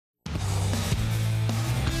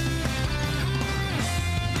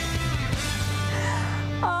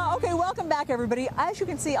back, everybody. As you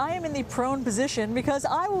can see, I am in the prone position because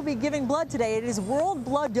I will be giving blood today. It is World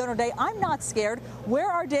Blood Donor Day. I'm not scared. Where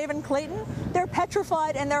are Dave and Clayton? They're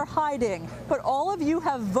petrified and they're hiding. But all of you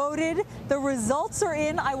have voted. The results are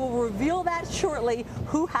in. I will reveal that shortly,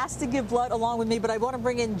 who has to give blood along with me. But I want to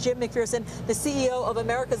bring in Jim MacPherson, the CEO of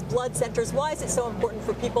America's Blood Centers. Why is it so important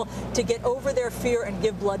for people to get over their fear and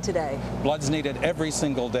give blood today? Blood's needed every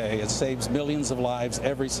single day. It saves millions of lives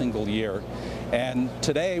every single year. And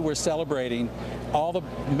today we're celebrating all the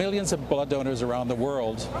millions of blood donors around the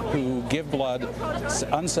world who give blood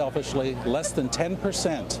unselfishly. Less than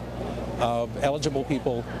 10% of eligible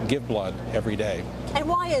people give blood every day. And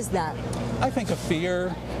why is that? I think of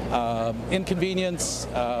fear, inconvenience,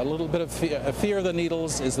 a little bit of fear of the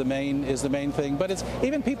needles is the main thing. But it's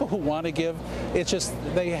even people who want to give. It's just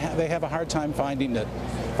they have a hard time finding the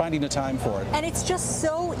time for it. And it's just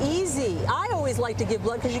so easy. I always like to give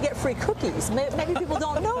blood because you get free cookies. Maybe people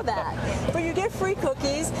don't know that, but you get free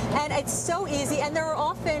cookies, and it's so easy. And there are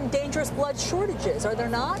often dangerous blood shortages, are there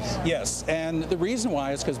not? Yes, and the reason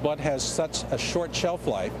why is because blood has such a short shelf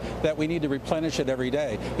life that we need to replenish it every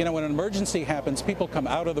day. You know, when an emergency happens, people come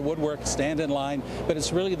out of the woodwork, stand in line, but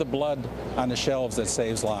it's really the blood on the shelves that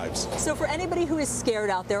saves lives. So for anybody who is scared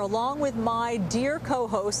out there, along with my dear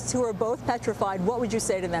co-hosts who are both petrified, what would you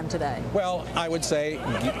say to them today? Well, I would say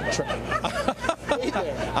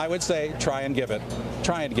try and give it.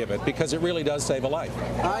 Try and give it, because it really does save a life.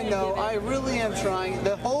 I know, I really am trying.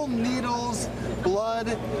 The whole needles,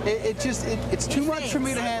 blood, it's too much for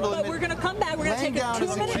me to handle. But we're going to come back, we're going to take a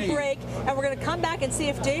 2-minute break, and we're going to come back and see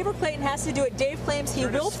if Dave or Clayton has to do it. Dave claims he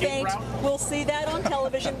will faint. We'll see that on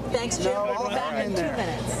television. Thanks, Jim. We'll be back in 2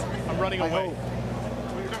 minutes. I'm running away.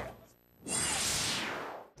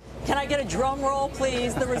 Can I get a drum roll,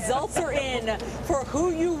 please? The results are in for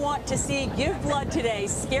who you want to see give blood today.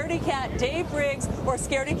 Scaredy Cat Dave Briggs or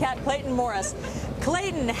Scaredy Cat Clayton Morris.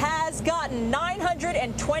 Clayton has gotten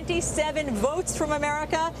 927 votes from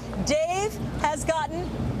America. Dave has gotten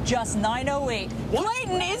just 908.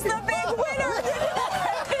 Clayton is the big winner.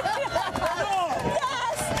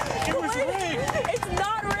 Yes! It was rigged. It's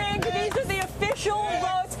not rigged. These are the official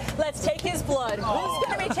votes. Let's take his blood. Who's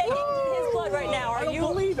going to be taking his blood right now? I don't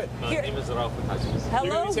believe it. Here.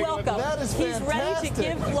 Hello, welcome. That is He's ready to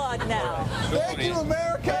give blood now. Thank you,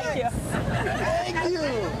 America. Thank you. Thank you.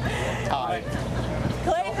 Hi.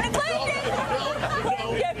 Clayton,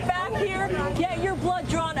 get back here. Get your blood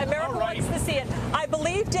drawn. America wants to see it. I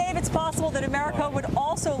believe, Dave, it's possible that America would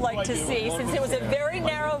also like to see, since it was a very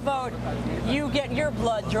narrow vote, you get your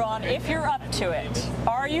blood drawn if you're up to it.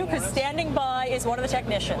 Are you? Because standing by is one of the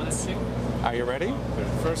technicians. Are you ready?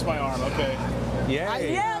 First my arm, okay.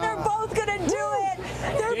 Yay. Yeah, they're both going to do it.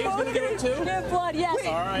 They're Dave's both gonna do it too? give blood, yes. Wait,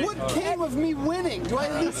 All right. what came of me winning? Do I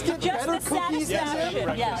at least get Just better the cookies than satisfaction,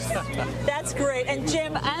 them? yes. That's great. And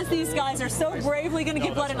Jim, as these guys are so bravely going to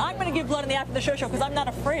give blood, and I'm going to give blood in the After the Show because I'm not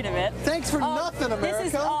afraid of it. Thanks for nothing, America.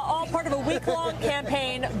 This is all part of a week-long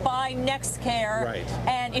campaign by NextCare. Right.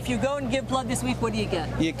 And if you go and give blood this week, what do you get?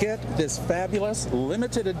 You get this fabulous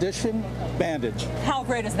limited edition bandage. How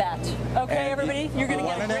great is that? Okay, And everybody, you're going to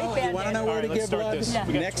get a great bandage. You want to know where to All right, let's give start blood? this. Yeah.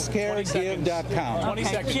 We got 20 seconds. NextCareGive.com. 20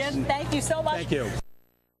 seconds. Jim, thank you so much. Thank you.